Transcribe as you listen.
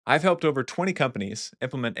I've helped over 20 companies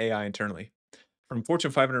implement AI internally, from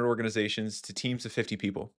Fortune 500 organizations to teams of 50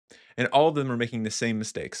 people, and all of them are making the same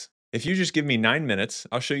mistakes. If you just give me 9 minutes,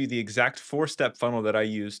 I'll show you the exact 4 step funnel that I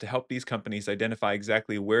use to help these companies identify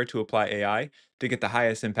exactly where to apply AI to get the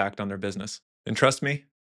highest impact on their business. And trust me,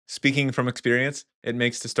 speaking from experience, it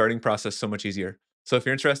makes the starting process so much easier. So if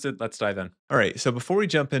you're interested, let's dive in. All right, so before we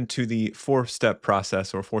jump into the 4 step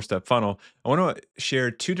process or 4 step funnel, I want to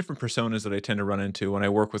share two different personas that I tend to run into when I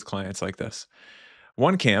work with clients like this.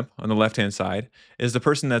 One camp on the left hand side is the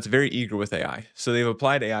person that's very eager with AI. So they've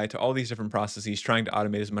applied AI to all these different processes, trying to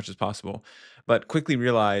automate as much as possible, but quickly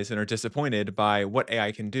realize and are disappointed by what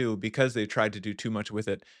AI can do because they've tried to do too much with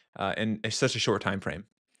it in such a short time frame.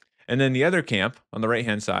 And then the other camp on the right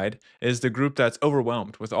hand side is the group that's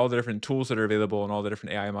overwhelmed with all the different tools that are available and all the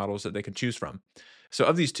different AI models that they can choose from. So,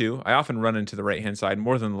 of these two, I often run into the right hand side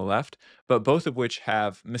more than the left, but both of which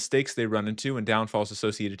have mistakes they run into and downfalls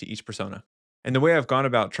associated to each persona. And the way I've gone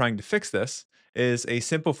about trying to fix this is a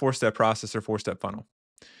simple 4 step process or 4 step funnel.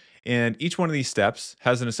 And each one of these steps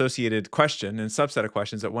has an associated question and subset of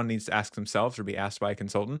questions that one needs to ask themselves or be asked by a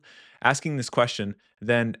consultant. Asking this question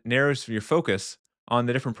then narrows your focus on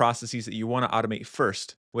the different processes that you want to automate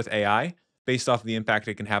first with AI based off of the impact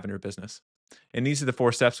it can have in your business. And these are the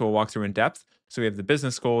 4 steps we'll walk through in depth. So we have the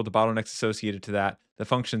business goal, the bottlenecks associated to that, the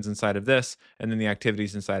functions inside of this, and then the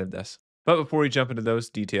activities inside of this. But before we jump into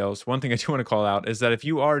those details, one thing I do want to call out is that if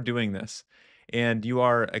you are doing this and you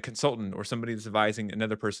are a consultant or somebody that's advising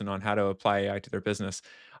another person on how to apply AI to their business,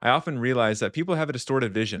 I often realize that people have a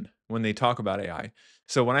distorted vision when they talk about AI.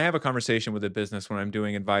 So when I have a conversation with a business, when I'm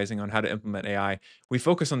doing advising on how to implement AI, we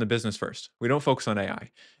focus on the business first. We don't focus on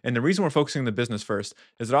AI. And the reason we're focusing on the business first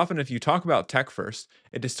is that often if you talk about tech first,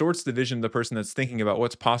 it distorts the vision of the person that's thinking about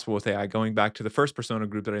what's possible with AI, going back to the first persona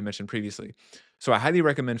group that I mentioned previously. So I highly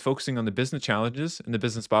recommend focusing on the business challenges and the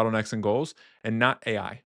business bottlenecks and goals and not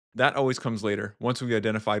AI. That always comes later once we've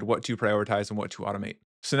identified what to prioritize and what to automate.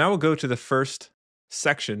 So now we'll go to the first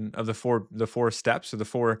section of the four steps or the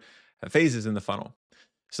four phases in the funnel.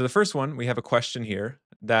 So the first one, we have a question here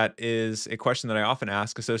that is a question that I often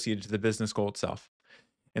ask associated to the business goal itself.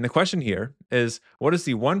 And the question here is, what is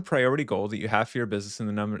the one priority goal that you have for your business in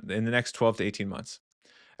the next 12 to 18 months?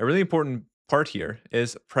 A really important part here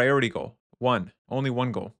is priority goal. One, only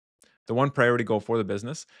one goal. The one priority goal for the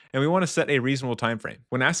business, and we want to set a reasonable time frame.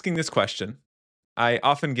 When asking this question, I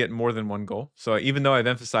often get more than one goal. So even though I've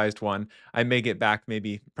emphasized one, I may get back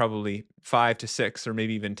maybe probably 5 to 6 or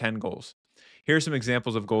maybe even 10 goals. Here are some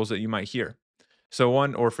examples of goals that you might hear. So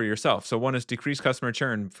one, or for yourself. So one is decrease customer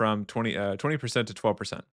churn from 20% to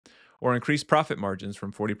 12%, or increase profit margins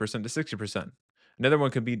from 40% to 60%. Another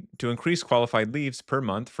one could be to increase qualified leads per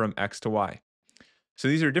month from X to Y. So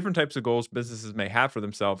these are different types of goals businesses may have for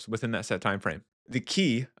themselves within that set time frame. The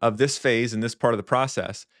key of this phase and this part of the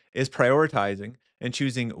process is prioritizing and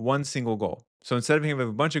choosing one single goal. So instead of having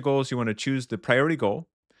a bunch of goals, you want to choose the priority goal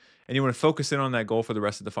and you want to focus in on that goal for the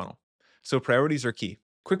rest of the funnel. So priorities are key.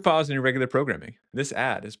 Quick pause in your regular programming. This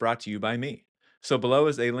ad is brought to you by me. So below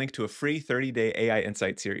is a link to a free 30-day AI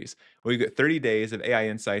Insight series where you get 30 days of AI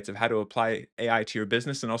insights of how to apply AI to your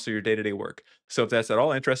business and also your day-to-day work. So if that's at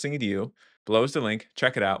all interesting to you, below is the link.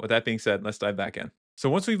 Check it out. With that being said, let's dive back in. So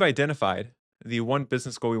once we've identified the one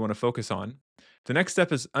business goal we want to focus on, the next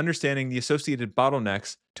step is understanding the associated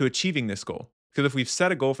bottlenecks to achieving this goal. Because if we've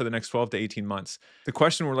set a goal for the next 12 to 18 months, the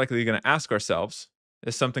question we're likely going to ask ourselves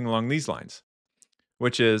is something along these lines,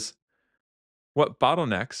 which is, what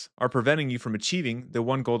bottlenecks are preventing you from achieving the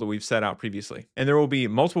one goal that we've set out previously? And there will be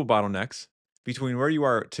multiple bottlenecks between where you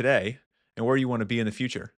are today and where you want to be in the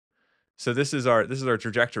future. So this is our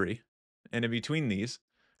trajectory. And in between these,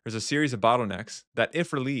 there's a series of bottlenecks that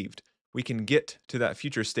if relieved, we can get to that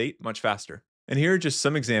future state much faster. And here are just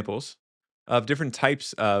some examples of different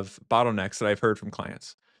types of bottlenecks that I've heard from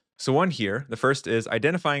clients. So one here, the first is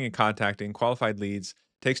identifying and contacting qualified leads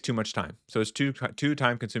takes too much time. So it's too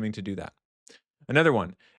time consuming to do that. Another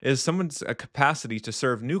one is someone's capacity to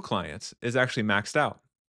serve new clients is actually maxed out.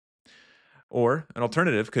 Or an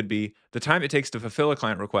alternative could be the time it takes to fulfill a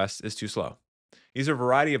client request is too slow. These are a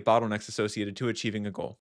variety of bottlenecks associated to achieving a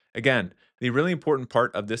goal. Again, the really important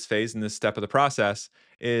part of this phase and this step of the process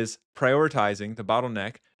is prioritizing the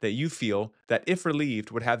bottleneck that you feel that if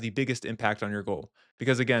relieved would have the biggest impact on your goal.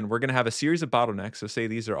 Because again, we're going to have a series of bottlenecks. So say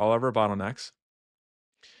these are all of our bottlenecks.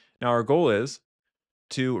 Now our goal is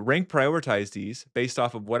to rank prioritize these based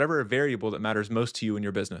off of whatever variable that matters most to you in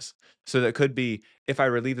your business. So that could be, if I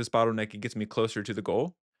relieve this bottleneck, it gets me closer to the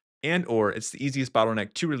goal. and or it's the easiest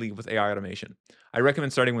bottleneck to relieve with AI automation. I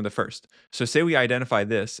recommend starting with the first. So say we identify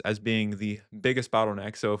this as being the biggest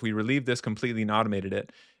bottleneck. So if we relieve this completely and automated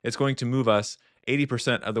it, it's going to move us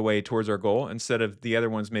 80% of the way towards our goal instead of the other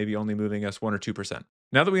ones maybe only moving us 1 or 2%.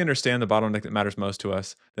 Now that we understand the bottleneck that matters most to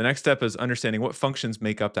us, the next step is understanding what functions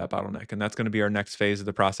make up that bottleneck. And that's going to be our next phase of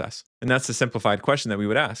the process. And that's the simplified question that we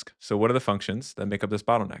would ask. So, what are the functions that make up this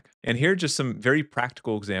bottleneck? And here are just some very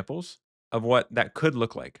practical examples of what that could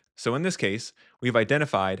look like. So, in this case, we've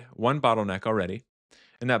identified one bottleneck already.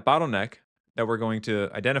 And that bottleneck that we're going to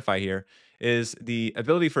identify here is the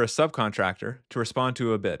ability for a subcontractor to respond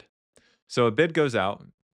to a bid. So, a bid goes out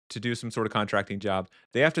to do some sort of contracting job.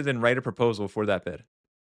 They have to then write a proposal for that bid.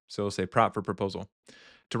 So we'll say prop for proposal.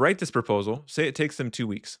 To write this proposal, say it takes them 2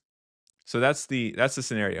 weeks. So that's the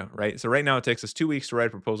scenario, right? So right now it takes us 2 weeks to write a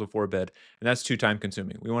proposal for a bid, and that's too time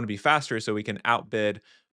consuming. We want to be faster so we can outbid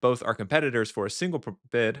both our competitors for a single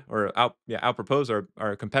bid or outpropose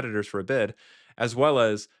our competitors for a bid, as well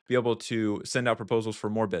as be able to send out proposals for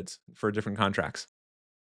more bids for different contracts.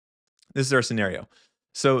 This is our scenario.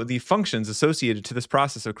 So the functions associated to this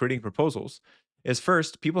process of creating proposals is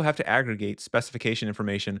first, people have to aggregate specification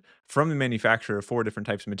information from the manufacturer for different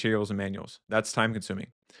types of materials and manuals. That's time consuming.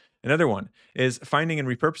 Another one is finding and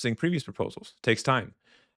repurposing previous proposals. Takes time.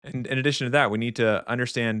 And in addition to that, we need to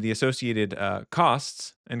understand the associated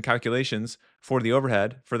costs and calculations for the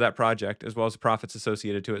overhead for that project, as well as the profits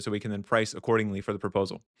associated to it, so we can then price accordingly for the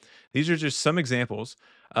proposal. These are just some examples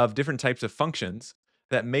of different types of functions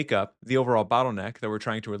that make up the overall bottleneck that we're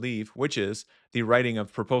trying to relieve, which is the writing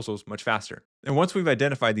of proposals much faster. And once we've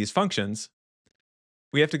identified these functions,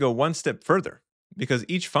 we have to go one step further because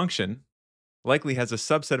each function likely has a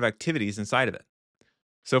subset of activities inside of it.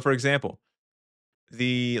 So, for example,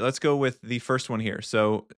 let's go with the first one here.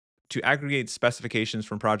 So, to aggregate specifications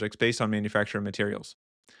from projects based on manufacturer materials.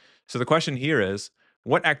 So, the question here is,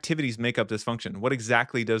 what activities make up this function? What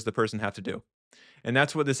exactly does the person have to do? And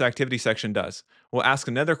that's what this activity section does. We'll ask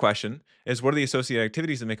another question is what are the associated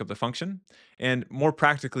activities that make up the function? And more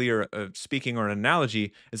practically or speaking or an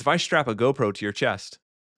analogy is if I strap a GoPro to your chest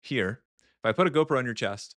here, if I put a GoPro on your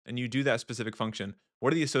chest and you do that specific function,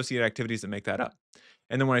 what are the associated activities that make that up?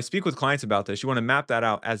 And then when I speak with clients about this, you want to map that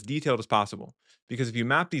out as detailed as possible. Because if you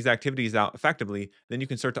map these activities out effectively, then you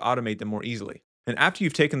can start to automate them more easily. And after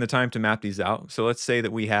you've taken the time to map these out, so let's say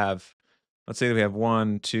that we have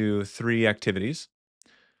 1, 2, 3 activities.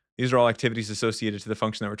 These are all activities associated to the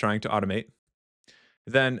function that we're trying to automate.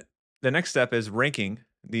 Then the next step is ranking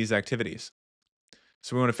these activities.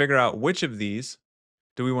 So we want to figure out which of these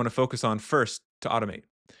do we want to focus on first to automate.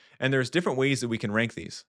 And there's different ways that we can rank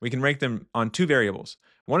these. We can rank them on two variables.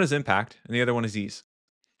 One is impact and the other one is ease.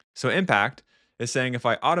 So impact is saying if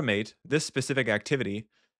I automate this specific activity,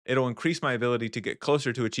 it'll increase my ability to get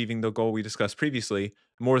closer to achieving the goal we discussed previously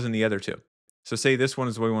more than the other two. So say this one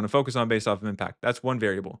is what we want to focus on based off of impact. That's one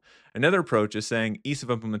variable. Another approach is saying ease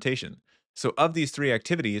of implementation. So of these three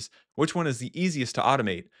activities, which one is the easiest to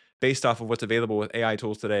automate based off of what's available with AI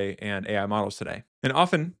tools today and AI models today? And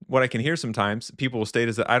often what I can hear sometimes people will state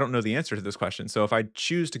is that I don't know the answer to this question. So if I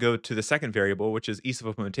choose to go to the second variable, which is ease of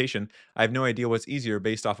implementation, I have no idea what's easier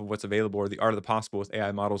based off of what's available or the art of the possible with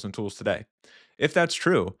AI models and tools today. If that's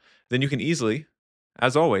true, then you can easily,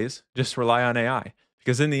 as always, just rely on AI.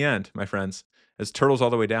 Because in the end, my friends, it's turtles all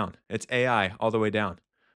the way down. It's AI all the way down.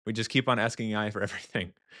 We just keep on asking AI for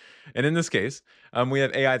everything. And in this case, we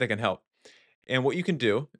have AI that can help. And what you can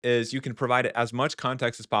do is you can provide it as much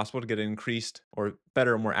context as possible to get an increased or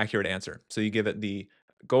better or more accurate answer. So you give it the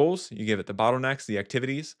goals, you give it the bottlenecks, the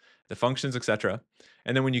activities, the functions, etc.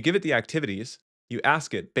 And then when you give it the activities, you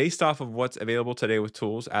ask it based off of what's available today with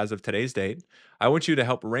tools as of today's date. I want you to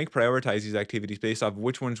help rank prioritize these activities based off of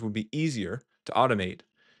which ones would be easier to automate.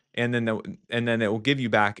 And then it will give you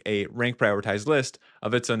back a rank prioritized list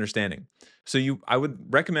of its understanding. So I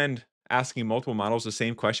would recommend asking multiple models the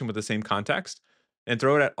same question with the same context and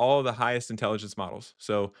throw it at all the highest intelligence models.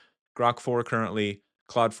 So Grok 4 currently,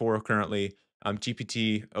 Claude 4 currently,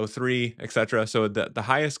 GPT o3, etc. So the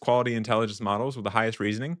highest quality intelligence models with the highest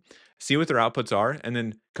reasoning, see what their outputs are, and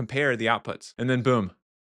then compare the outputs. And then boom,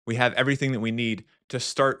 we have everything that we need to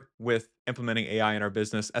start with implementing AI in our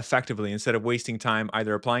business effectively instead of wasting time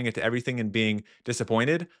either applying it to everything and being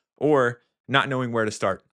disappointed or not knowing where to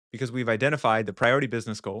start. Because we've identified the priority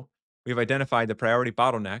business goal, we've identified the priority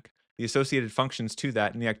bottleneck, the associated functions to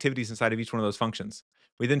that, and the activities inside of each one of those functions.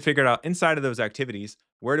 We then figured out inside of those activities,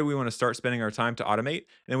 where do we want to start spending our time to automate?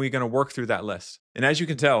 And then we're going to work through that list. And as you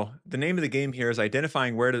can tell, the name of the game here is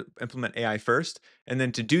identifying where to implement AI first. And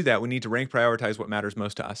then to do that, we need to rank prioritize what matters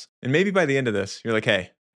most to us. And maybe by the end of this, you're like,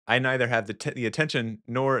 hey, I neither have the attention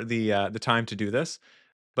nor the time to do this,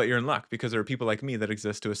 but you're in luck because there are people like me that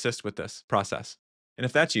exist to assist with this process. And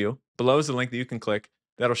if that's you, below is the link that you can click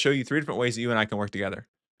that'll show you three different ways that you and I can work together.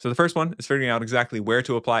 So the first one is figuring out exactly where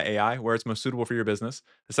to apply AI, where it's most suitable for your business.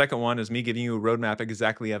 The second one is me giving you a roadmap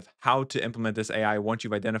exactly of how to implement this AI once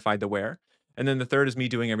you've identified the where. And then the third is me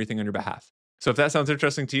doing everything on your behalf. So if that sounds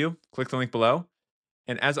interesting to you, click the link below.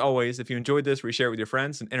 And as always, if you enjoyed this, reshare it with your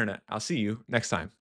friends and internet. I'll see you next time.